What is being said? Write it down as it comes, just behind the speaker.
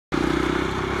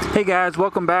Hey guys,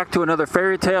 welcome back to another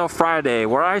Fairy Tale Friday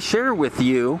where I share with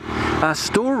you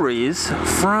stories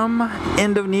from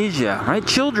Indonesia, right?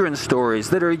 Children's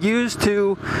stories that are used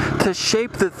to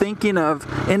shape the thinking of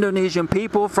Indonesian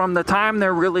people from the time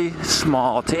they're really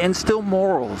small, to instill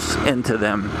morals into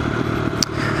them.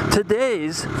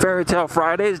 Today's Fairy Tale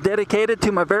Friday is dedicated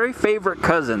to my very favorite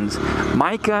cousins,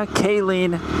 Micah,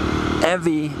 Kayleen,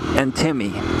 Evie, and Timmy.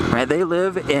 Right? They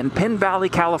live in Penn Valley,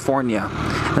 California.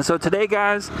 And so today,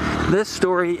 guys, this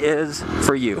story is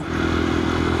for you.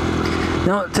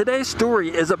 Now, today's story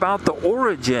is about the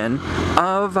origin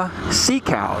of sea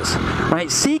cows. Right?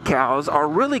 Sea cows are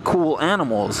really cool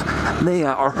animals. They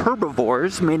are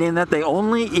herbivores, meaning that they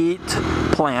only eat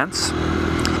plants.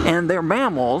 And they're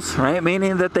mammals, right?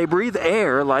 Meaning that they breathe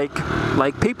air like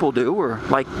people do, or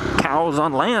like cows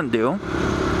on land do.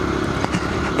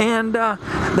 And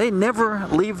they never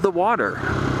leave the water.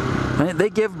 Right? They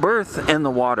give birth in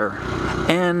the water.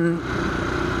 And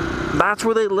that's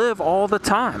where they live all the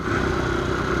time.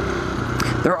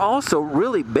 They're also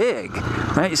really big.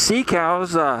 Right? Sea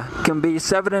cows can be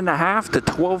 7.5 to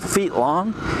 12 feet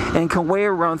long and can weigh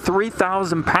around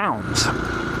 3,000 pounds.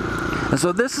 And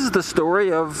so this is the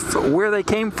story of where they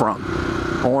came from,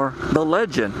 or the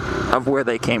legend of where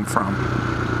they came from.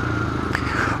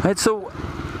 Right, so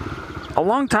a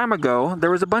long time ago, there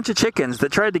was a bunch of chickens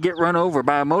that tried to get run over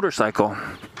by a motorcycle.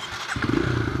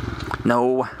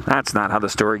 No, that's not how the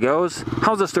story goes.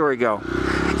 How's the story go?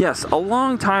 Yes, a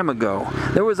long time ago,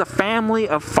 there was a family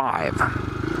of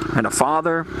 5, and a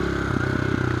father,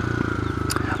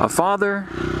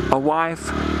 a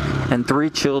wife, and 3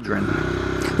 children.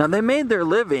 Now, they made their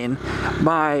living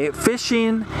by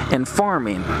fishing and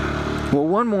farming. Well,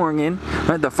 one morning,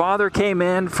 right, the father came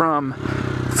in from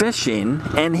fishing,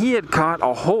 and he had caught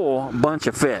a whole bunch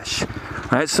of fish.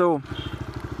 Right, so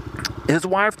his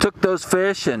wife took those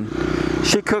fish, and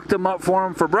she cooked them up for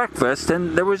him for breakfast,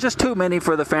 and there was just too many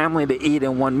for the family to eat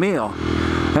in one meal.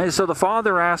 Right, so the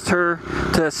father asked her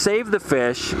to save the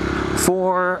fish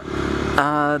for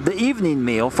the evening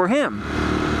meal for him.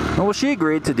 Well, she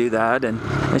agreed to do that, and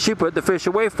she put the fish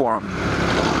away for him.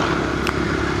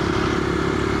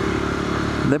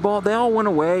 They all went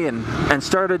away and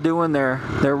started doing their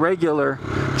regular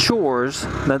chores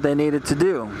that they needed to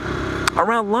do.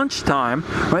 Around lunchtime,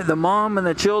 right, the mom and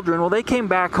the children, well, they came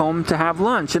back home to have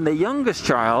lunch, and the youngest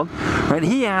child, right,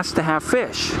 he asked to have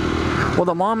fish. Well,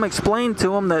 the mom explained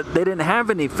to him that they didn't have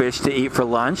any fish to eat for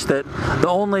lunch, that the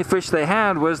only fish they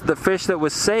had was the fish that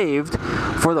was saved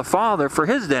for the father for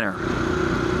his dinner.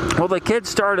 Well, the kid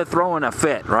started throwing a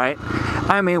fit, right?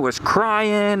 I mean, was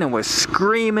crying and was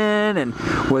screaming and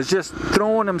was just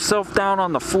throwing himself down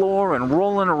on the floor and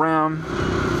rolling around.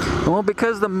 Well,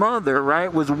 because the mother,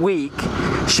 right, was weak,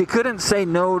 she couldn't say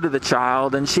no to the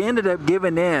child, and she ended up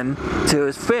giving in to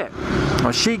his fit.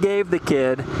 Well, she gave the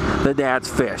kid the dad's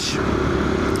fish.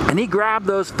 And he grabbed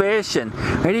those fish and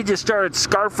he just started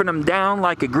scarfing them down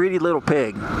like a greedy little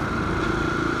pig.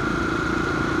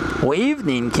 Well,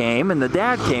 evening came and the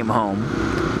dad came home,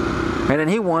 and then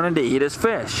he wanted to eat his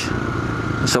fish.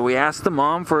 So we asked the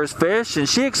mom for his fish, and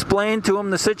she explained to him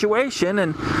the situation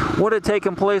and what had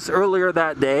taken place earlier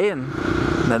that day, and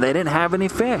that they didn't have any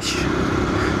fish.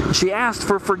 She asked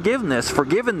for forgiveness for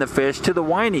giving the fish to the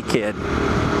whiny kid.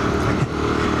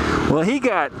 Well, he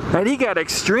got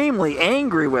extremely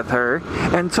angry with her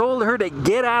and told her to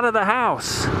get out of the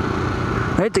house.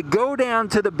 Right, to go down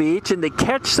to the beach and to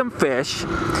catch some fish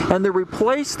and to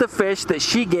replace the fish that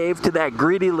she gave to that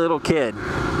greedy little kid.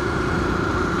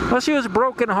 Well, she was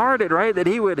brokenhearted, right, that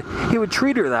he would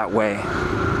treat her that way.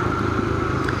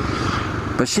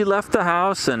 But she left the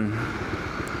house and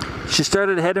she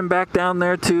started heading down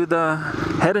to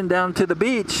the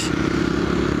beach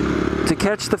to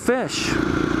catch the fish.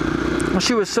 Well,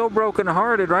 she was so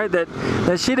brokenhearted, right,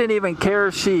 that she didn't even care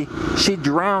if she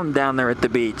drowned down there at the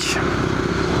beach.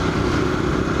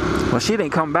 Well, she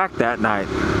didn't come back that night,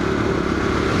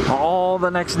 all the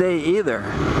next day either.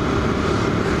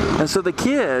 And so the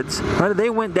kids, right, they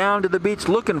went down to the beach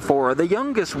looking for her. The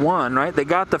youngest one, right, that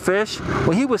got the fish,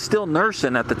 well, he was still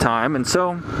nursing at the time, and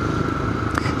so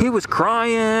he was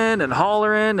crying and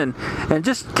hollering and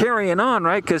just carrying on,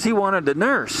 right, because he wanted to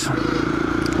nurse.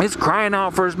 He's crying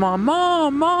out for his mom,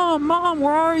 "Mom, Mom, Mom,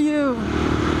 where are you?"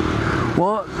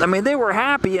 Well, I mean, they were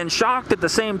happy and shocked at the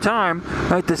same time,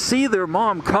 right, to see their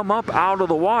mom come up out of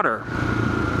the water.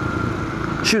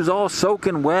 She was all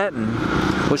soaking wet, and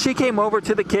well, she came over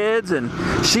to the kids and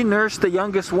she nursed the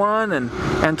youngest one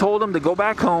and told him to go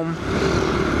back home,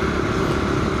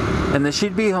 and that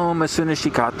she'd be home as soon as she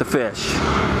caught the fish.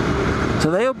 So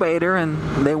they obeyed her and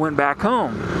they went back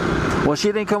home. Well, she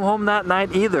didn't come home that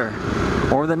night either.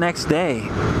 or the next day.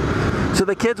 So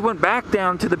the kids went back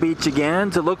down to the beach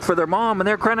again to look for their mom, and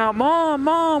they're crying out, "Mom,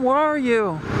 Mom, where are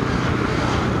you?"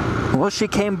 Well, she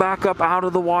came back up out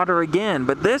of the water again,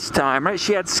 but this time, right,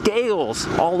 she had scales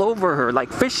all over her,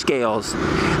 like fish scales.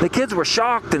 The kids were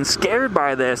shocked and scared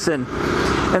by this, and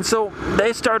so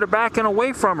they started backing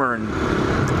away from her, and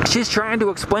she's trying to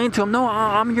explain to them, "No,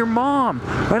 I'm your mom,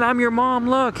 right? I'm your mom.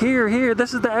 Look, here,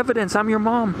 this is the evidence. I'm your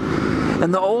mom."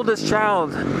 And the oldest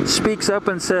child speaks up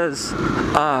and says,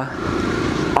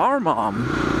 our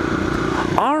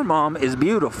mom is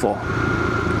beautiful.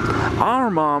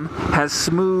 Our mom has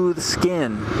smooth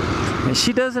skin, and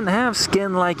she doesn't have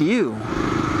skin like you."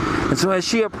 And so as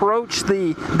she approached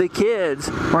the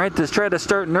kids, right, to try to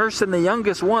start nursing the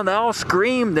youngest one, they all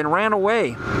screamed and ran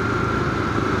away.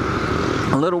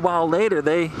 A little while later,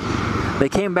 they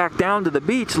came back down to the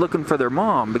beach looking for their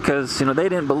mom, because they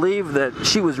didn't believe that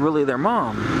she was really their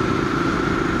mom.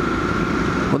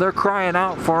 Well, they're crying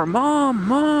out for her, "Mom,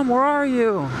 Mom, where are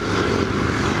you?"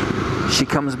 She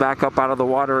comes back up out of the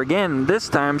water again. This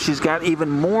time she's got even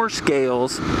more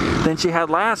scales than she had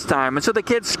last time. And so the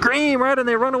kids scream, right, and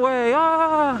they run away.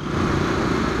 Ah!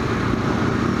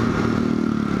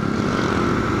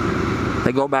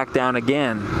 They go back down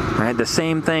again, right? The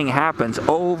same thing happens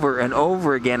over and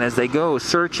over again as they go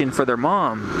searching for their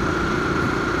mom.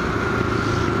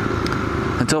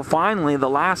 Until finally, the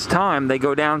last time, they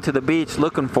go down to the beach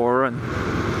looking for her, and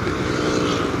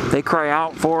they cry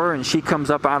out for her, and she comes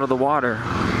up out of the water.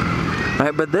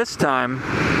 Right? But this time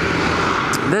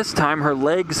her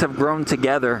legs have grown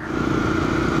together,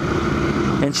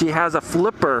 and she has a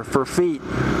flipper for feet.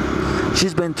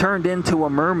 She's been turned into a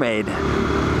mermaid.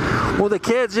 Well, the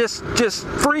kids just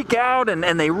freak out,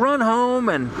 and they run home,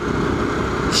 and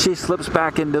she slips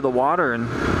back into the water and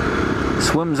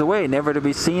swims away, never to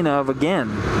be seen of again.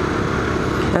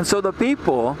 And so the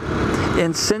people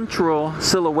in central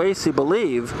Sulawesi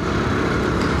believe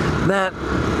that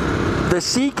the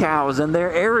sea cows in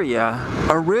their area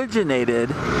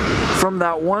originated from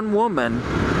that one woman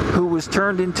who was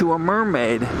turned into a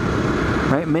mermaid,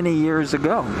 right, many years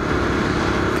ago.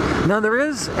 Now, there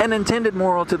is an intended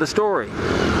moral to the story,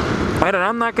 right? And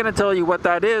I'm not going to tell you what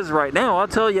that is right now. I'll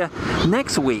tell you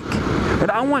next week. But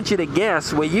I want you to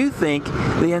guess what you think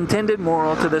the intended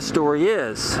moral to this story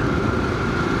is.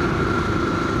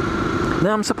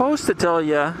 Now, I'm supposed to tell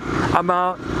you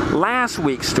about last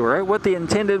week's story, what the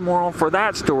intended moral for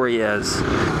that story is.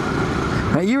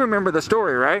 Now, you remember the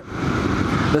story, right?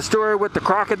 The story with the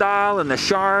crocodile and the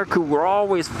shark who were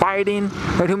always fighting,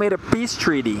 right? Who made a peace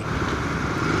treaty.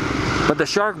 But the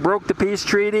shark broke the peace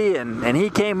treaty, and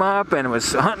he came up and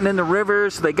was hunting in the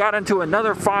rivers. So they got into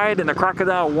another fight, and the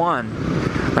crocodile won.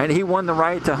 Right? He won the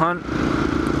right to hunt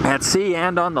at sea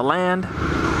and on the land.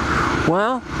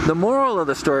 Well, the moral of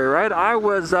the story, right? I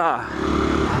was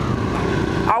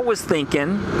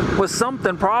thinking was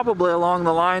something probably along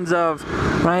the lines of,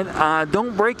 right?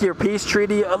 Don't break your peace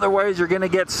treaty, otherwise you're going to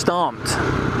get stomped.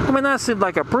 I mean, that seemed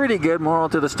like a pretty good moral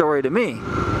to the story to me.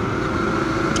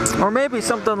 Or maybe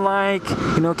something like,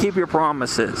 keep your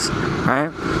promises,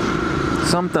 right?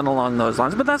 Something along those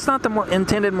lines. But that's not the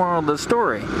intended moral of the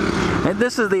story. And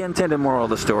this is the intended moral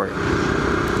of the story.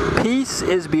 Peace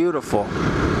is beautiful.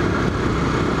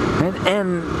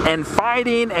 And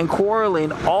fighting and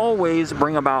quarreling always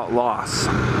bring about loss.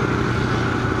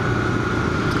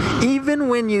 Even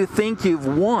when you think you've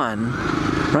won,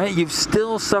 right, you've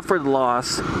still suffered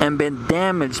loss and been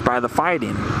damaged by the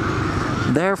fighting.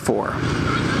 Therefore,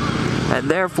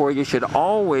 you should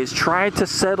always try to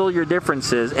settle your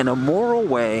differences in a moral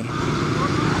way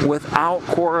without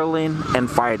quarreling and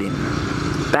fighting.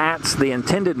 That's the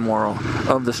intended moral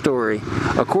of the story,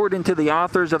 according to the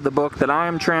authors of the book that I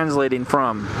am translating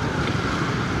from.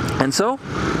 And so,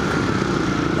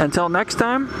 until next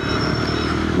time,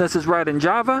 this is Ride in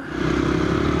Java.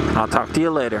 I'll talk to you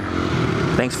later.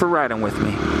 Thanks for riding with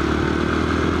me.